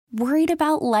Worried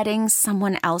about letting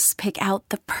someone else pick out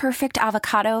the perfect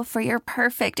avocado for your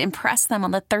perfect impress them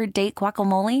on the third date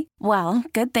guacamole? Well,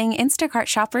 good thing Instacart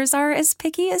shoppers are as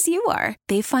picky as you are.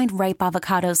 They find ripe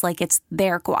avocados like it's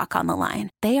their guac on the line.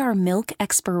 They are milk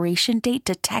expiration date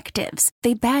detectives.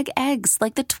 They bag eggs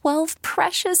like the 12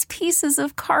 precious pieces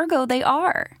of cargo they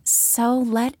are. So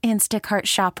let Instacart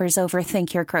shoppers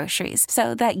overthink your groceries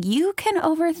so that you can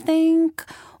overthink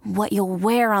what you'll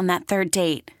wear on that third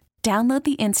date. Download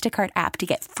the Instacart app to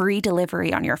get free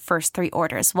delivery on your first 3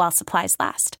 orders while supplies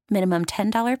last. Minimum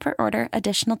 $10 per order.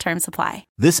 Additional terms apply.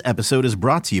 This episode is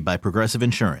brought to you by Progressive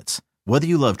Insurance. Whether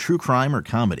you love true crime or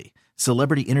comedy,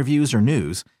 celebrity interviews or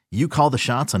news, you call the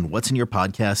shots on what's in your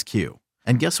podcast queue.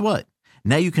 And guess what?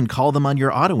 Now you can call them on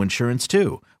your auto insurance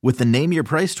too with the Name Your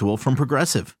Price tool from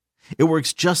Progressive. It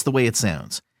works just the way it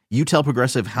sounds. You tell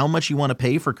Progressive how much you want to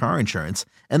pay for car insurance,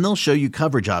 and they'll show you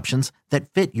coverage options that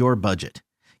fit your budget.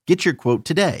 Get your quote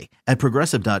today at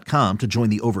Progressive.com to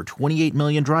join the over 28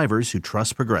 million drivers who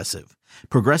trust Progressive.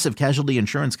 Progressive Casualty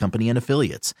Insurance Company and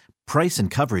Affiliates. Price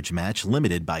and coverage match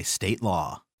limited by state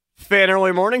law. Fan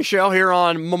Early Morning Show here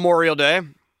on Memorial Day.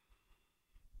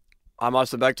 I'm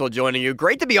Austin Bechtold joining you.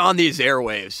 Great to be on these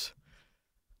airwaves.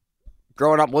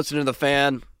 Growing up listening to the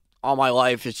Fan all my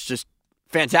life, it's just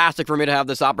fantastic for me to have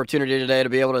this opportunity today to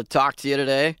be able to talk to you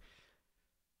today.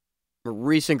 A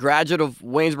recent graduate of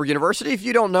Waynesburg University. If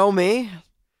you don't know me,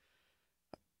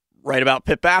 write about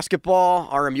Pitt basketball,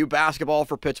 RMU basketball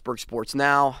for Pittsburgh Sports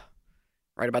Now.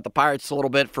 Write about the Pirates a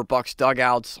little bit for Bucks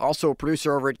Dugouts. Also a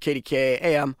producer over at KDKA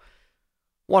AM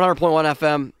 100.1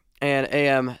 FM and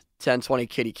AM 1020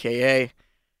 KDKA.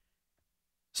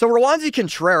 So Roansy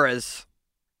Contreras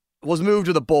was moved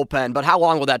to the bullpen, but how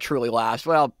long will that truly last?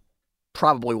 Well,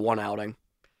 probably one outing.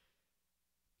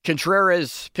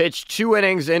 Contreras pitched 2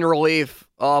 innings in relief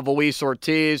of Luis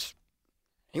Ortiz.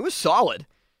 He was solid.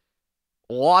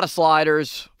 A lot of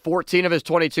sliders. 14 of his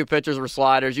 22 pitches were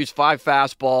sliders. Used 5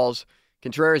 fastballs.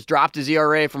 Contreras dropped his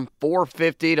ERA from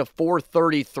 4.50 to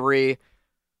 4.33.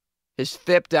 His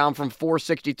FIP down from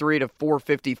 4.63 to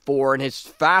 4.54. And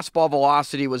his fastball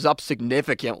velocity was up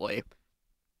significantly.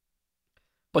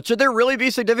 But should there really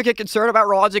be significant concern about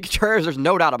Roansy Contreras? There's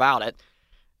no doubt about it.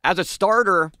 As a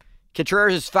starter,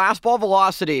 Contreras' fastball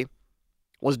velocity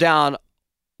was down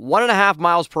 1.5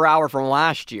 miles per hour from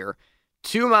last year,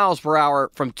 2 miles per hour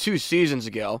from 2 seasons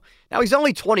ago. Now, he's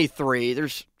only 23.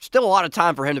 There's still a lot of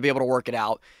time for him to be able to work it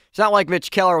out. It's not like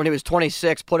Mitch Keller when he was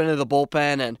 26, put into the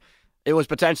bullpen, and it was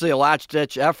potentially a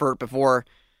last-ditch effort before,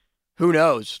 who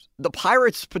knows, the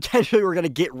Pirates potentially were going to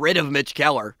get rid of Mitch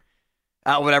Keller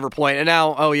at whatever point. And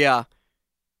now, oh yeah,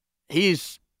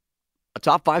 he's a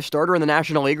top 5 starter in the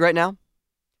National League right now.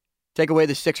 Take away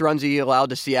the 6 runs he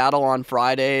allowed to Seattle on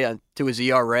Friday to his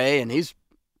ERA, and he's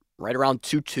right around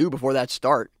 2.2 before that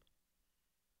start.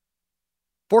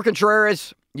 For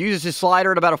Contreras, uses his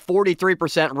slider at about a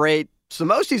 43% rate. It's the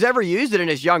most he's ever used it in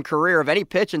his young career of any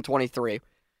pitch in 23.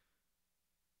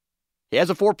 He has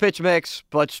a 4-pitch mix,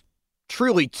 but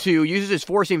truly 2. Uses his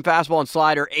 4-seam fastball and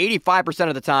slider 85%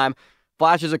 of the time.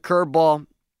 Flashes a curveball,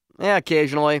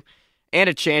 occasionally, and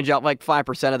a changeup like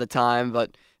 5% of the time,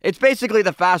 but it's basically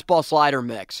the fastball slider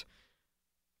mix.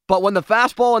 But when the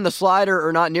fastball and the slider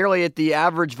are not nearly at the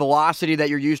average velocity that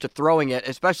you're used to throwing it,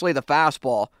 especially the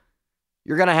fastball,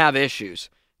 you're going to have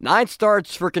issues. 9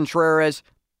 starts for Contreras,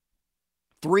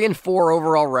 3-4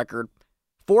 overall record,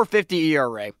 4.50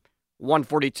 ERA,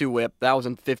 1.42 whip. That was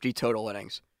in 50 total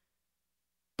innings.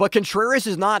 But Contreras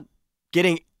is not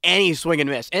getting any swing and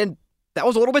miss. And that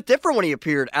was a little bit different when he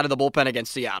appeared out of the bullpen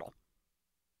against Seattle.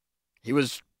 He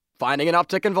was finding an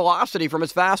uptick in velocity from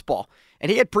his fastball. And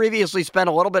he had previously spent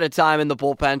a little bit of time in the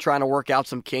bullpen trying to work out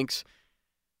some kinks.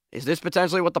 Is this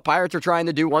potentially what the Pirates are trying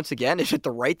to do once again? Is it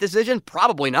the right decision?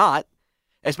 Probably not.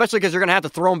 Especially because they're going to have to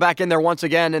throw him back in there once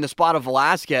again in the spot of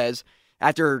Velasquez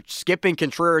after skipping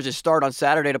Contreras' start on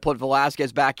Saturday to put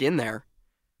Velasquez back in there.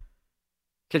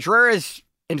 Contreras,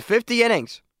 in 50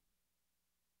 innings,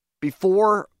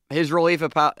 before his relief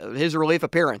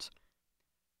appearance,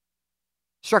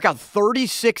 struck out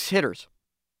 36 hitters.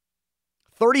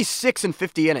 36 in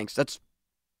 50 innings. That's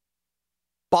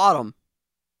bottom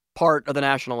part of the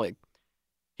National League.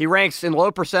 He ranks in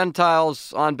low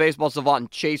percentiles on Baseball Savant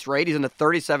and Chase Rate. He's in the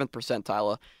 37th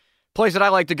percentile. A place that I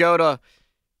like to go to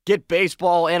get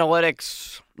baseball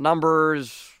analytics,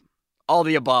 numbers, all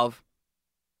the above.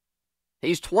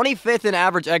 He's 25th in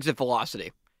average exit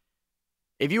velocity.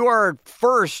 If you are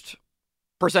first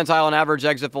percentile in average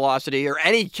exit velocity or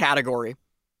any category,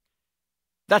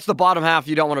 that's the bottom half.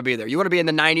 You don't want to be there. You want to be in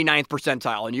the 99th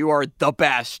percentile, and you are the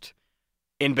best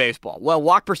in baseball. Well,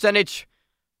 walk percentage,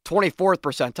 24th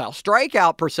percentile.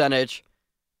 Strikeout percentage,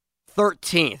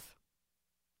 13th.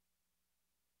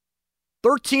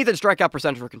 13th in strikeout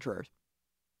percentage for Contreras.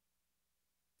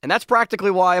 And that's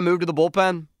practically why I moved to the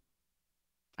bullpen.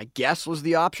 I guess was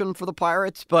the option for the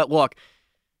Pirates. But look,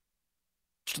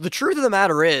 the truth of the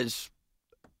matter is,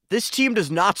 this team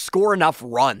does not score enough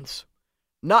runs.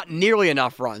 Not nearly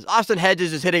enough runs. Austin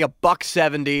Hedges is hitting a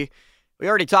 .170. We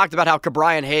already talked about how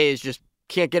Ke'Bryan Hayes just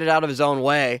can't get it out of his own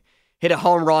way. Hit a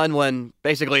home run when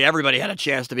basically everybody had a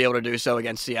chance to be able to do so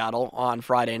against Seattle on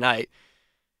Friday night.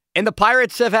 And the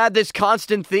Pirates have had this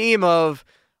constant theme of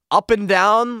up and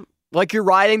down like you're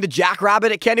riding the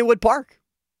jackrabbit at Kennywood Park.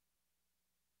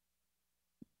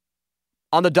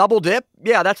 On the double dip,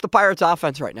 yeah, that's the Pirates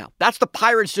offense right now. That's the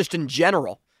Pirates just in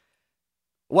general.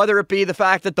 Whether it be the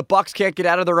fact that the Bucks can't get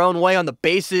out of their own way on the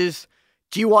bases,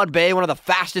 Ji-Hwan Bae, one of the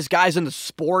fastest guys in the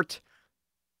sport,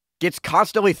 gets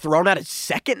constantly thrown out at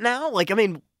second now? Like, I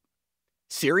mean,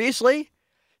 seriously?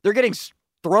 They're getting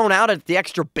thrown out at the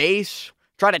extra base,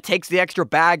 trying to take the extra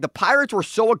bag. The Pirates were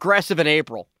so aggressive in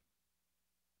April.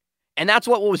 And that's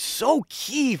what was so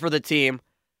key for the team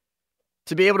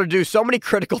to be able to do so many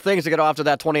critical things to get off to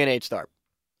that 20-8 start.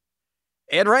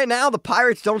 And right now, the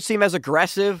Pirates don't seem as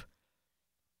aggressive.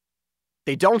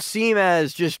 They don't seem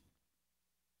as just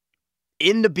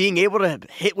into being able to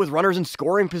hit with runners in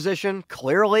scoring position,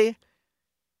 clearly.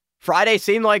 Friday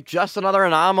seemed like just another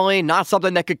anomaly, not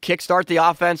something that could kickstart the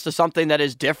offense to something that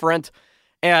is different,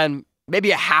 and maybe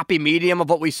a happy medium of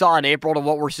what we saw in April to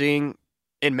what we're seeing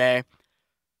in May.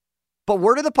 But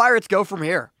where do the Pirates go from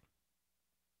here?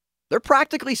 They're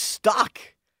practically stuck.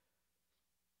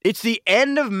 It's the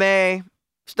end of May,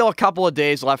 still a couple of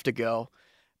days left to go.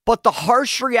 But the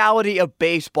harsh reality of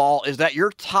baseball is that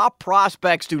your top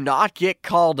prospects do not get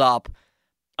called up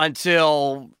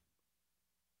until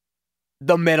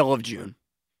the middle of June.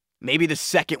 Maybe the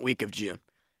second week of June.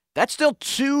 That's still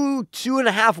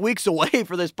 2.5 weeks away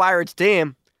for this Pirates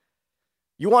team.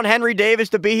 You want Henry Davis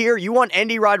to be here? You want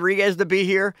Endy Rodriguez to be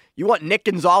here? You want Nick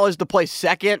Gonzalez to play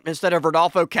second instead of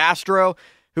Rodolfo Castro,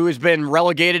 who has been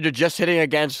relegated to just hitting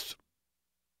against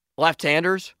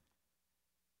left-handers?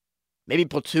 Maybe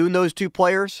platoon those two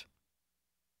players,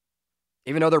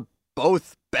 even though they're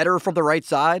both better from the right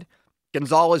side.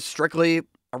 Gonzalez strictly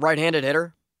a right-handed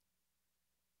hitter.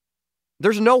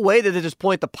 There's no way that at this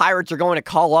point the Pirates are going to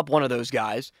call up one of those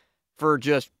guys for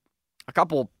just a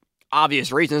couple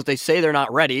obvious reasons. They say they're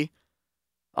not ready.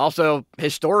 Also,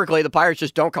 historically, the Pirates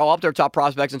just don't call up their top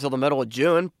prospects until the middle of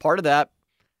June. Part of that,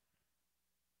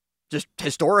 just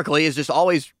historically, has just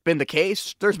always been the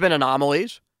case. There's been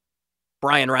anomalies.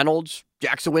 Brian Reynolds,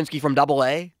 Jack Sawinski from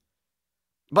Double-A.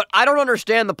 But I don't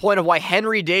understand the point of why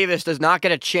Henry Davis does not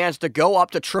get a chance to go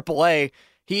up to Triple-A.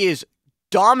 He is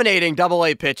dominating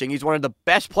Double-A pitching. He's one of the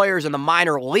best players in the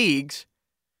minor leagues,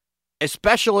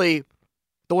 especially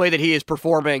the way that he is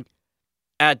performing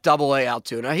at Double-A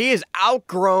Altoona. He has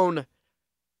outgrown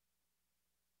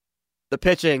the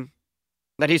pitching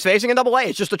that he's facing in Double-A.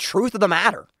 It's just the truth of the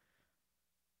matter.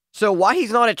 So why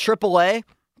he's not at Triple-A,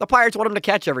 the Pirates want him to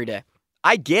catch every day.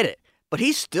 I get it, but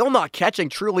he's still not catching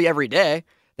truly every day.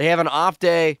 They have an off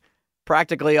day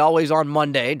practically always on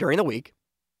Monday during the week.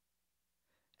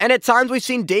 And at times we've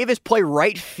seen Davis play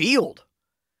right field.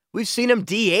 We've seen him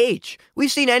DH.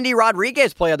 We've seen Endy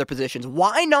Rodriguez play other positions.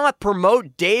 Why not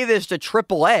promote Davis to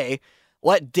AAA,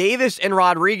 let Davis and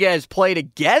Rodriguez play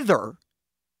together,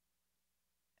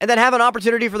 and then have an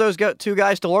opportunity for those two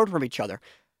guys to learn from each other?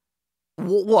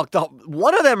 Look,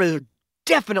 one of them is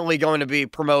definitely going to be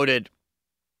promoted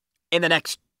in the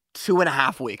next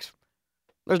 2.5 weeks.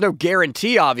 There's no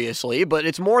guarantee, obviously, but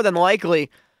it's more than likely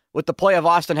with the play of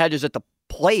Austin Hedges at the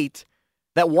plate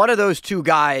that one of those two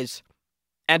guys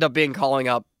end up being calling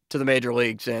up to the major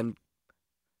leagues in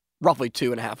roughly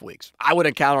 2.5 weeks. I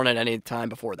wouldn't count on it any time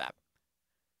before that.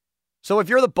 So if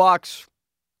you're the Bucks,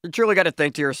 you truly got to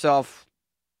think to yourself,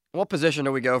 what position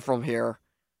do we go from here?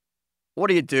 What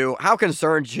do you do? How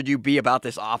concerned should you be about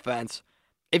this offense?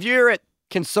 If you're at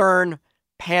concern,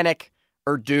 panic,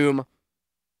 or doom,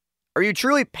 are you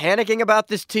truly panicking about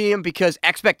this team because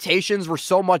expectations were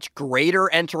so much greater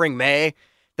entering May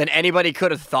than anybody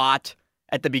could have thought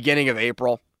at the beginning of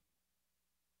April?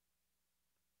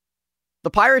 The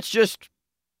Pirates just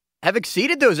have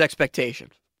exceeded those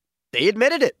expectations. They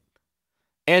admitted it.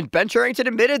 And Ben Cherington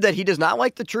admitted that he does not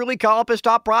like to truly call up his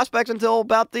top prospects until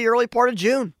about the early part of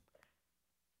June.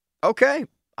 Okay,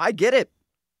 I get it.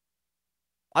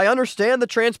 I understand the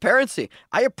transparency.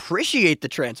 I appreciate the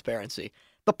transparency.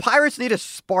 The Pirates need a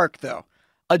spark, though.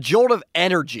 A jolt of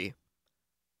energy.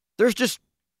 There's just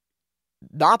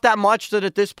not that much that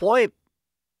at this point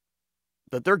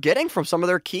that they're getting from some of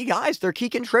their key guys, their key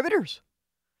contributors.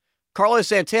 Carlos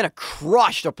Santana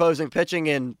crushed opposing pitching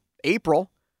in April.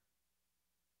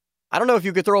 I don't know if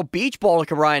you could throw a beach ball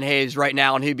to Ryan Hayes right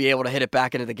now and he'd be able to hit it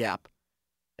back into the gap.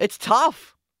 It's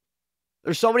tough.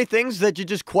 There's so many things that you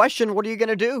just question, what are you going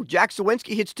to do? Jack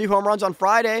Sawinski hits 2 home runs on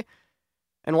Friday.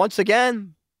 And once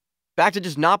again, back to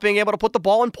just not being able to put the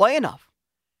ball in play enough.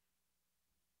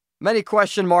 Many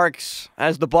question marks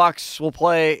as the Bucs will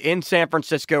play in San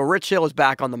Francisco. Rich Hill is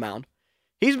back on the mound.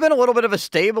 He's been a little bit of a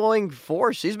stabling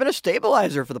force. He's been a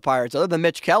stabilizer for the Pirates, other than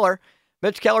Mitch Keller.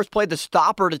 Mitch Keller's played the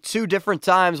stopper to 2 different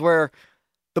times where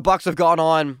the Bucs have gone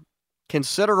on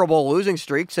considerable losing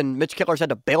streaks, and Mitch Keller's had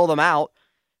to bail them out,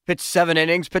 pitch 7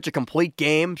 innings, pitch a complete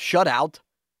game, shutout,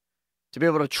 to be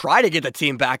able to try to get the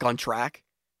team back on track.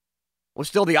 With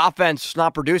still the offense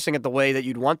not producing it the way that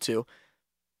you'd want to.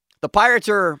 The Pirates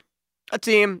are a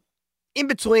team in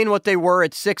between what they were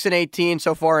at 6-18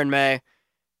 so far in May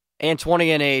and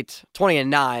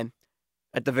 20-9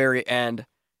 at the very end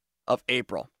of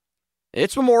April.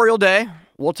 It's Memorial Day.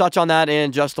 We'll touch on that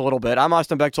in just a little bit. I'm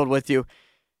Austin Bechtold with you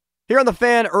here on the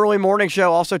Fan Early Morning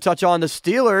Show. Also touch on the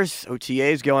Steelers.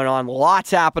 OTAs going on.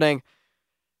 Lots happening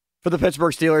for the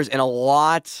Pittsburgh Steelers and a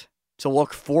lot to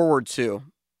look forward to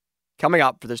coming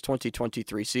up for this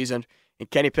 2023 season. In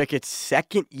Kenny Pickett's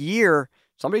second year,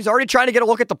 somebody's already trying to get a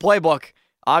look at the playbook.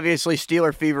 Obviously,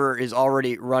 Steeler fever is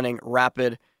already running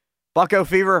rapid. Bucco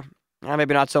fever,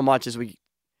 maybe not so much as we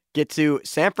get to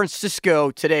San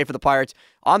Francisco today for the Pirates.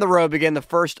 On the road, begin the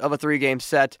first of a 3-game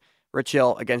set. Rich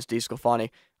Hill against DeSclafani.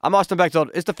 I'm Austin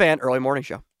Bechtold. It's the Fan Early Morning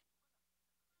Show.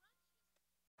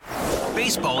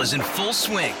 Baseball is in full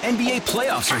swing. NBA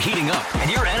playoffs are heating up,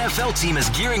 and your NFL team is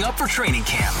gearing up for training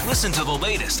camp. Listen to the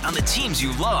latest on the teams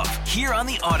you love here on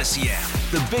the Odyssey app.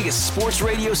 The biggest sports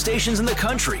radio stations in the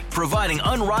country, providing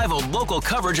unrivaled local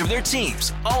coverage of their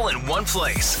teams, all in one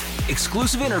place.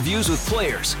 Exclusive interviews with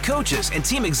players, coaches, and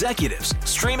team executives,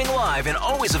 streaming live and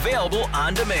always available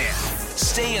on demand.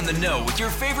 Stay in the know with your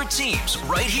favorite teams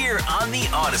right here on the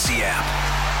Odyssey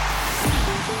app.